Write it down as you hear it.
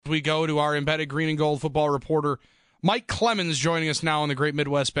we go to our embedded green and gold football reporter, Mike Clemens, joining us now on the Great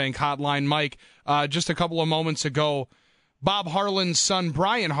Midwest Bank Hotline. Mike, just a couple of moments ago, Bob Harlan's son,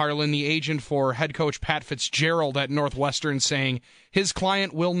 Brian Harlan, the agent for head coach Pat Fitzgerald at Northwestern, saying his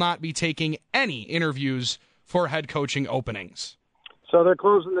client will not be taking any interviews for head coaching openings. So they're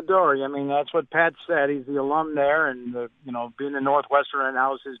closing the door. I mean, that's what Pat said. He's the alum there, and being in Northwestern right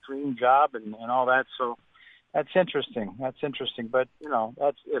now is his dream job, and all that. So that's interesting. But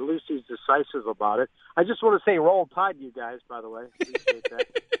that's at least he's decisive about it. I just want to say, roll tide, you guys. By the way, appreciate that.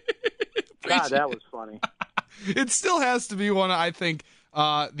 God, that was funny. It still has to be one, I think,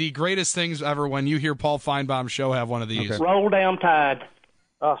 the greatest things ever when you hear Paul Feinbaum's show have one of these. Okay. Roll down tide.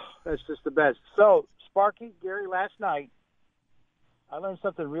 Oh, that's just the best. So, Sparky, Gary, last night, I learned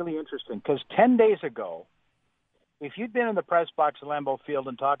something really interesting because 10 days ago, if you'd been in the press box at Lambeau Field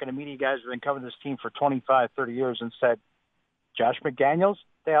and talking to media guys who have been covering this team for 25, 30 years and said, Josh McDaniels,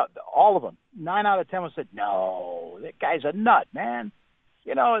 all of them, 9 out of 10 would have said, no, that guy's a nut, man.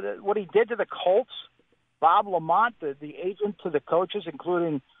 What he did to the Colts, Bob Lamont, the agent to the coaches,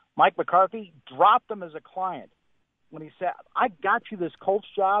 including Mike McCarthy, dropped them as a client. When he said, I got you this Colts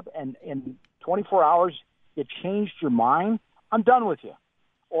job, and in 24 hours you changed your mind, I'm done with you.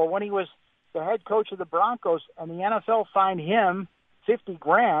 Or when he was the head coach of the Broncos and the NFL fined him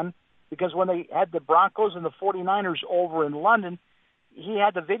 $50,000 because when they had the Broncos and the 49ers over in London, he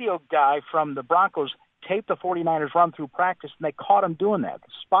had the video guy from the Broncos tape the 49ers run through practice, and they caught him doing that,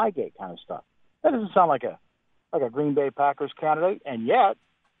 the Spygate kind of stuff. That doesn't sound like a Green Bay Packers candidate. And yet,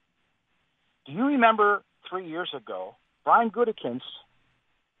 do you remember 3 years ago, Brian Gutekunst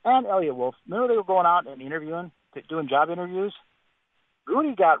and Elliott Wolf, remember they were going out and interviewing, doing job interviews?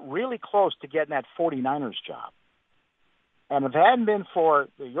 Goody got really close to getting that 49ers job. And if it hadn't been for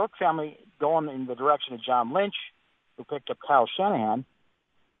the York family going in the direction of John Lynch, who picked up Kyle Shanahan,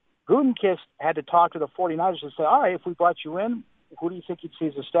 Gutekunst had to talk to the 49ers and say, all right, if we brought you in, who do you think you'd see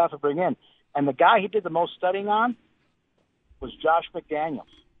as the staff to bring in? And the guy he did the most studying on was Josh McDaniels.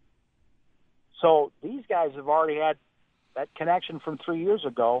 So these guys have already had that connection from 3 years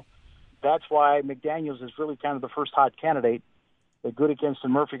ago. That's why McDaniels is really kind of the first hot candidate that Gutekunst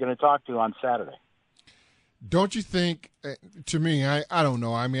and Murphy are going to talk to on Saturday. Don't you think, to me, I don't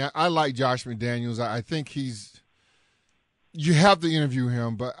know. I mean, I like Josh McDaniels. I think you have to interview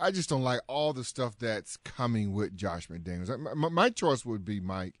him, but I just don't like all the stuff that's coming with Josh McDaniels. My choice would be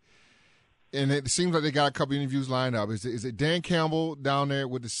Mike. And it seems like they got a couple interviews lined up. Is it Dan Campbell down there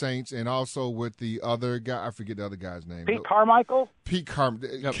with the Saints and also with the other guy? I forget the other guy's name. Pete Carmichael?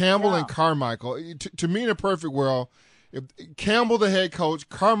 Campbell and Carmichael. To me, in a perfect world, if Campbell the head coach,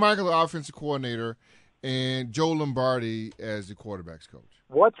 Carmichael the offensive coordinator, and Joe Lombardi as the quarterback's coach.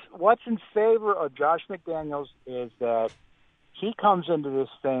 What's in favor of Josh McDaniels is that he comes into this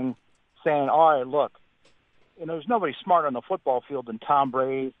thing saying, all right, look, there's nobody smarter on the football field than Tom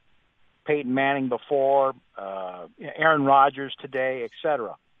Brady, Peyton Manning before, Aaron Rodgers today,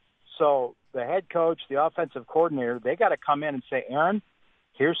 etc. So the head coach, the offensive coordinator, they got to come in and say, Aaron,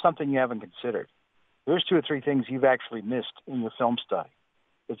 here's something you haven't considered. Here's 2 or 3 things you've actually missed in your film study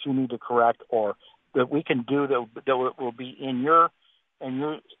that you need to correct or that we can do that will be in your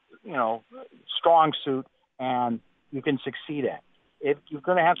strong suit and you can succeed at. If you're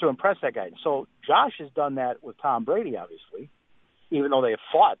going to have to impress that guy. So Josh has done that with Tom Brady, obviously, even though they have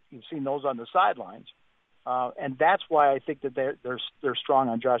fought. You've seen those on the sidelines. And that's why I think that they're strong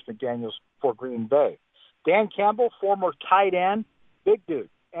on Josh McDaniels for Green Bay. Dan Campbell, former tight end, big dude,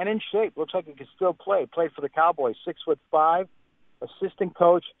 and in shape. Looks like he can still play. Played for the Cowboys, 6'5", assistant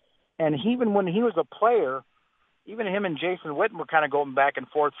coach. And even when he was a player, even him and Jason Witten were kind of going back and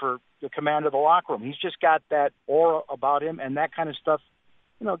forth for the command of the locker room. He's just got that aura about him, and that kind of stuff,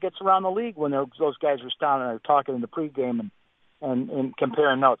 gets around the league when those guys are standing there talking in the pregame and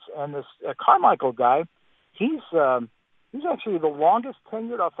comparing notes. And this Carmichael guy, he's actually the longest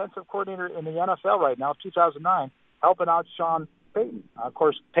tenured offensive coordinator in the NFL right now, 2009, helping out Sean Payton. Of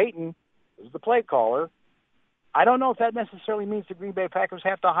course, Payton is the play caller. I don't know if that necessarily means the Green Bay Packers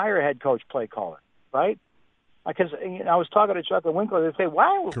have to hire a head coach play caller, right? Because I was talking to Chuck and Winkler. They say,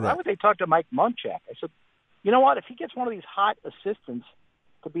 why would they talk to Mike Munchak? I said, you know what? If he gets one of these hot assistants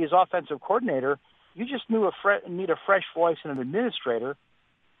to be his offensive coordinator, you just need a fresh voice and an administrator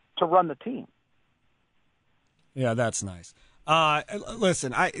to run the team. Yeah, that's nice.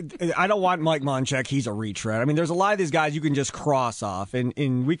 Listen, I don't want Mike Munchak. He's a retread. I mean, there's a lot of these guys you can just cross off,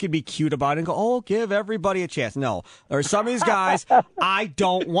 and we could be cute about it and go, oh, give everybody a chance. No, there are some of these guys I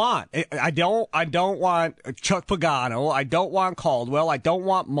don't want. I don't want Chuck Pagano. I don't want Caldwell. I don't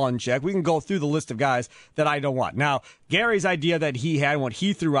want Munchak. We can go through the list of guys that I don't want. Now, Gary's idea that he had and what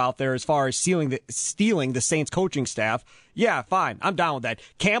he threw out there as far as stealing the Saints coaching staff, yeah, fine. I'm down with that.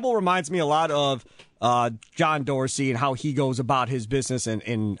 Campbell reminds me a lot of John Dorsey and how he goes about his business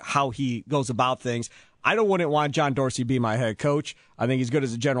and how he goes about things. I wouldn't want John Dorsey to be my head coach. I think he's good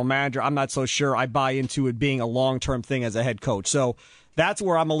as a general manager. I'm not so sure I buy into it being a long-term thing as a head coach. So that's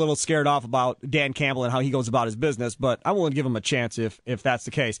where I'm a little scared off about Dan Campbell and how he goes about his business, but I'm willing to give him a chance if that's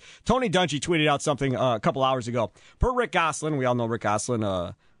the case. Tony Dungy tweeted out something a couple hours ago. Per Rick Gosselin, we all know Rick Gosselin,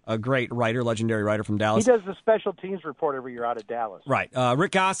 a great writer, legendary writer from Dallas. He does the special teams report every year out of Dallas. Right.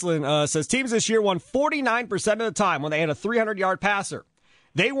 Rick Gosselin says teams this year won 49% of the time when they had a 300-yard passer.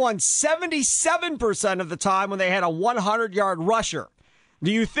 They won 77% of the time when they had a 100-yard rusher. Do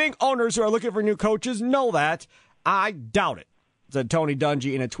you think owners who are looking for new coaches know that? I doubt it, said Tony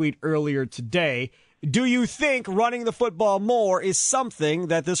Dungy in a tweet earlier today. Do you think running the football more is something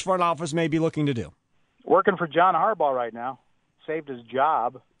that this front office may be looking to do? Working for John Harbaugh right now. Saved his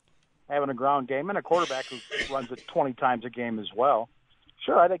job. Having a ground game and a quarterback who runs it 20 times a game as well.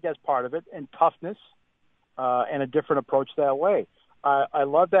 Sure, I think that's part of it, and toughness and a different approach that way. I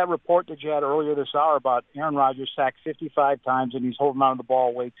love that report that you had earlier this hour about Aaron Rodgers sacked 55 times and he's holding on to the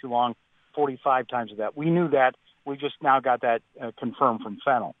ball way too long, 45 times of that. We knew that. We just now got that confirmed from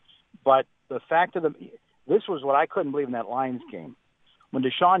Fennell. But the fact of this was what I couldn't believe in that Lions game. When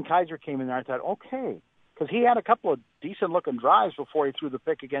Deshaun Kaiser came in there, I thought, okay, because he had a couple of decent-looking drives before he threw the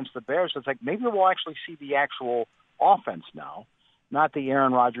pick against the Bears. So it's like maybe we'll actually see the actual offense now, not the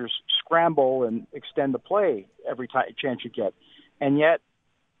Aaron Rodgers scramble and extend the play every chance you get. And yet,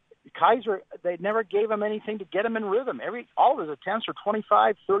 Kaiser, they never gave him anything to get him in rhythm. All of his attempts are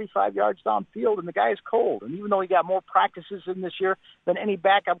 25, 35 yards downfield, and the guy is cold. And even though he got more practices in this year than any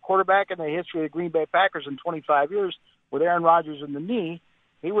backup quarterback in the history of the Green Bay Packers in 25 years with Aaron Rodgers in the knee,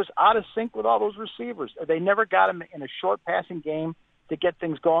 he was out of sync with all those receivers. They never got him in a short passing game to get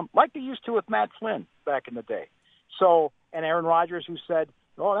things going, like they used to with Matt Flynn back in the day. So, and Aaron Rodgers, who said,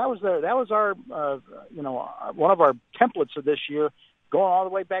 "Oh, that was our, one of our templates of this year, going all the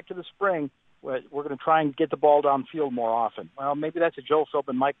way back to the spring. We're going to try and get the ball downfield more often." Well, maybe that's a Joe Philp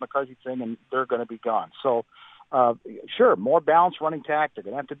and Mike McCarthy thing, and they're going to be gone. So, sure, more balanced running tack. They're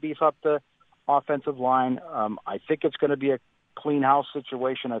going to have to beef up the offensive line. I think it's going to be a clean house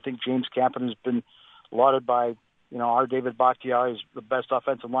situation. I think James Campen has been lauded by, our David Bakhtiari is the best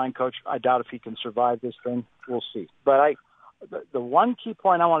offensive line coach. I doubt if he can survive this thing. We'll see. But the one key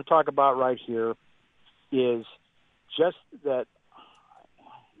point I want to talk about right here is just that,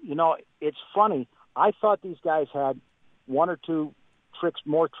 it's funny. I thought these guys had one or two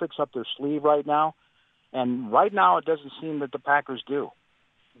more tricks up their sleeve right now. And right now it doesn't seem that the Packers do.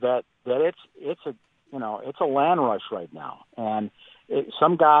 That it's a land rush right now, and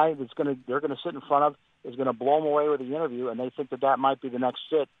some guy they're going to sit in front of is going to blow them away with the interview, and they think that might be the next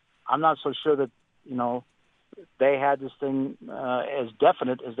fit. I'm not so sure that they had this thing as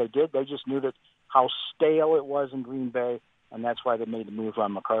definite as they did. They just knew that how stale it was in Green Bay, and that's why they made the move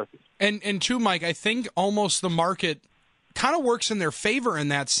on McCarthy. And too, Mike, I think almost the market kind of works in their favor in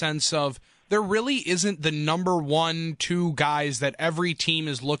that sense of there really isn't the number 1, 2 guys that every team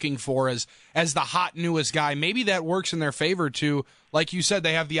is looking for as the hot newest guy. Maybe that works in their favor too. Like you said,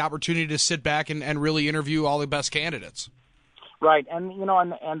 they have the opportunity to sit back and really interview all the best candidates. Right, and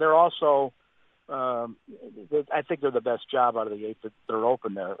and they're also, I think they're the best job out of the 8 that they're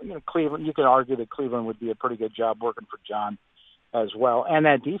open there. Cleveland. You can argue that Cleveland would be a pretty good job working for John as well, and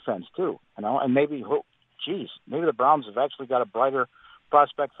that defense too. And maybe the Browns have actually got a brighter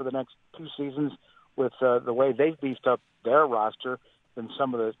prospect for the next 2 seasons with the way they've beefed up their roster than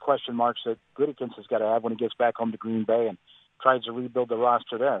some of the question marks that Gutekunst has got to have when he gets back home to Green Bay and tries to rebuild the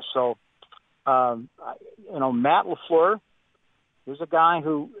roster there. So, Matt LaFleur is a guy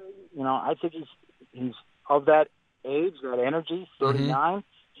who, I think he's of that age, that energy, 39,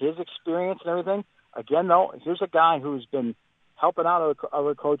 his experience and everything. Again, though, here's a guy who's been helping out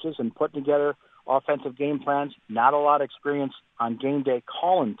other coaches and putting together offensive game plans. Not a lot of experience on game day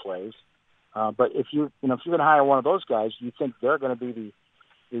calling plays, but if you're going to hire one of those guys, you think they're going to be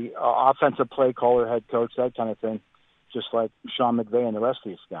the offensive play caller, head coach, that kind of thing, just like Sean McVay and the rest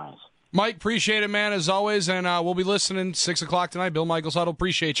of these guys. Mike, appreciate it, man, as always, and we'll be listening 6 o'clock tonight. Bill Michaels Huddle.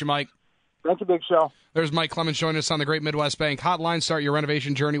 Appreciate you, Mike. Thank you, Big Show. There's Mike Clemens joining us on the Great Midwest Bank Hotline. Start your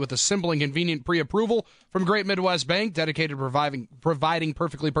renovation journey with a simple and convenient pre-approval from Great Midwest Bank, dedicated to providing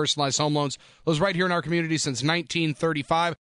perfectly personalized home loans. Those right here in our community since 1935.